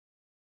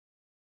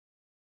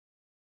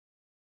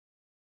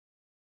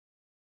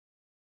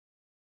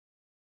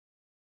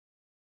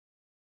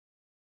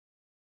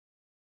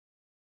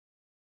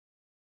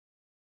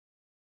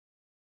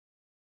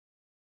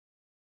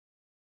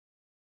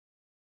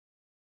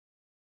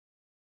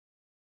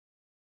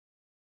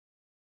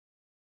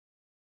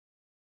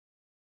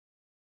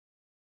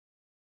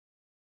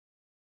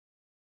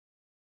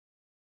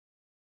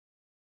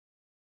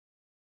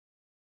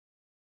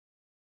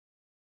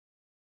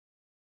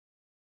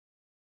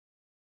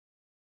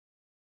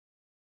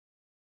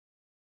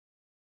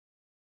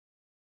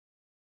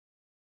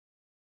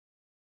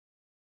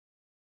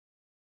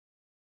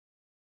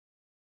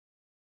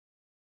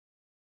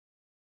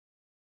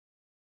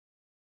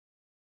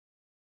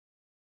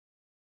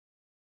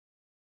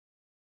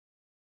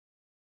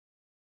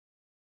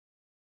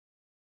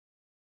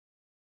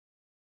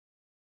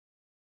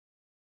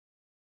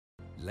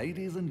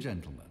Ladies and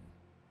gentlemen,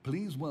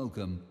 please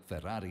welcome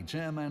Ferrari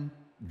Chairman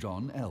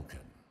John Elkann.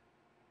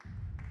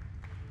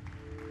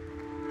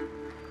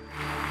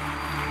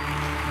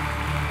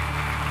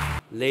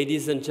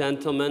 Ladies and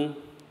gentlemen,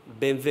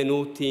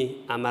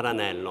 benvenuti a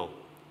Maranello.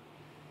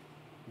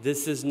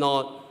 This is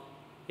not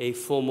a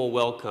formal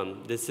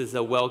welcome. This is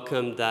a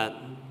welcome that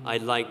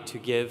I'd like to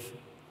give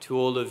to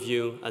all of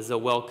you as a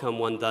welcome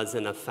one does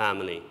in a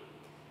family,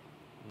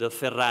 the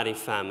Ferrari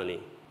family.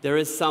 There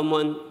is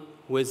someone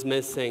who is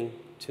missing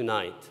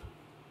tonight.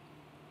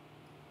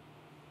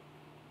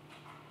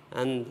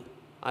 And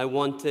I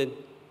wanted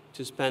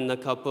to spend a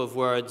couple of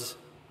words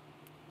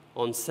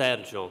on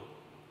Sergio.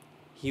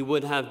 He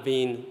would have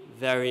been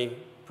very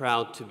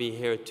proud to be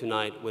here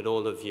tonight with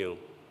all of you.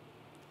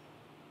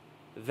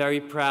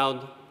 Very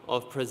proud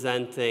of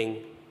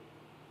presenting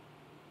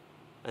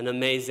an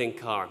amazing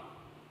car.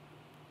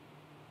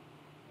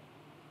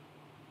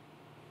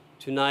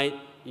 Tonight,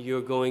 you're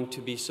going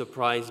to be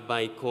surprised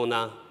by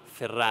Icona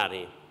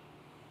Ferrari.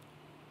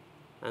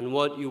 And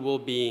what you will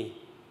be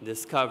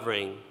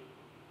discovering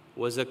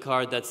was a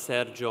car that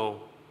Sergio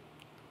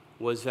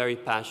was very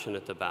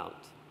passionate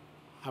about.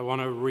 I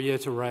want to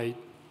reiterate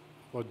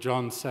what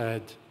John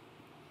said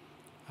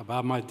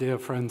about my dear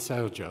friend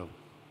Sergio.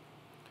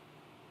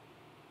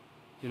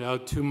 You know,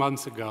 2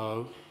 months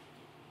ago,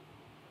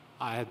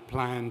 I had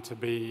planned to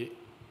be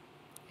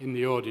in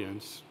the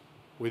audience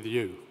with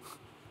you,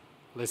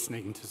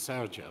 listening to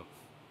Sergio.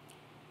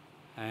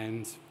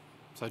 And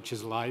such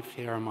is life,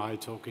 here am I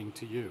talking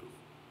to you.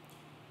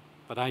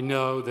 But I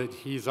know that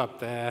he's up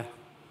there,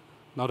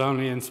 not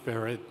only in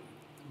spirit,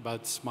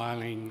 but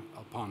smiling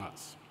upon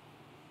us.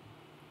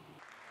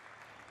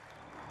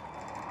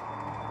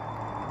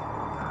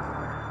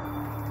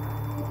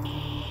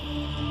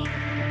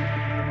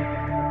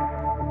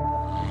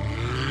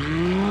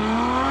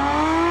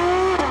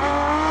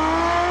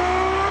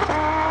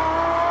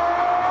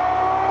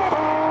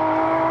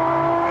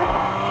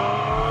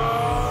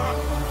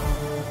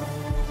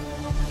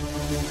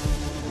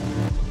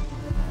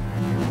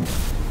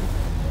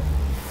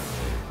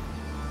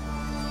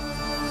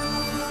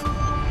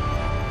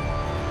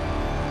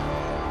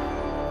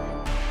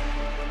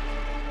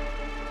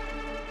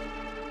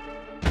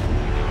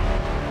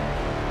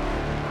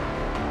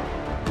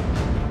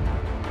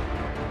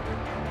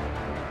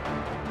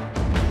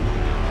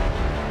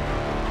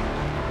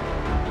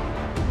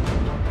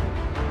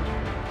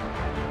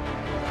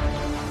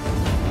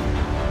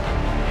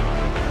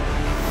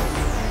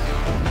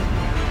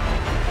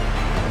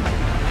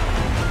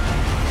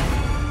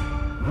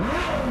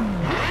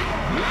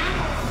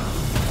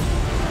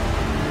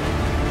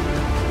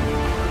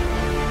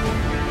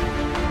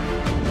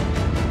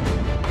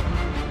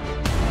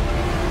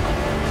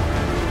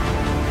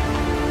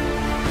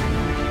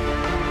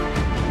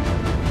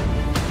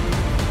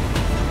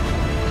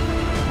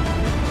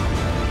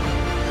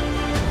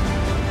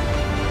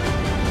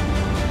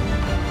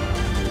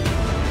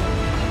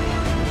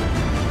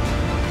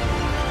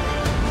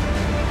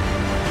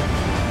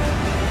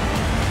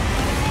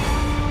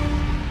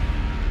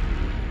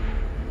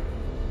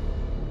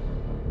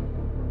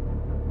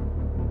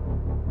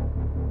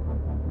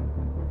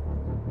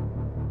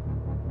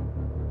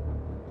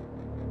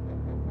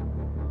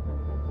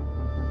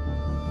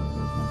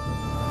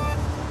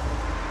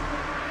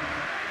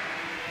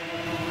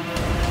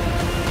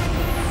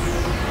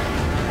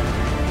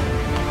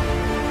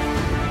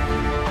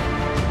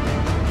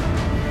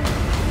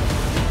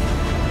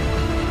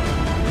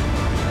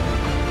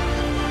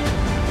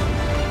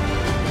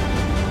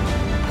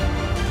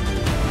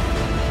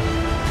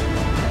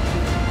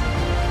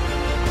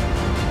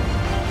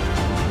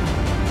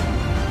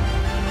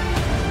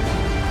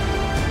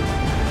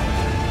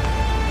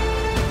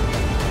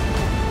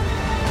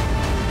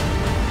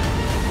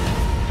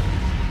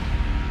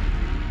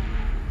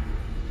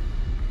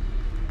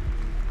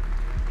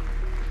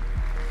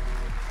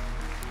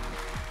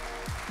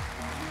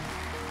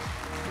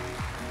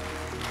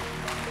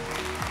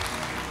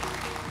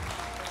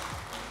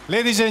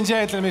 Ladies and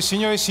gentlemen,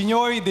 signore e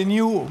signori, the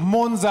new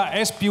Monza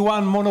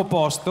SP1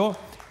 monoposto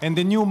and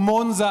the new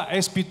Monza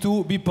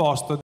SP2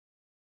 biposto.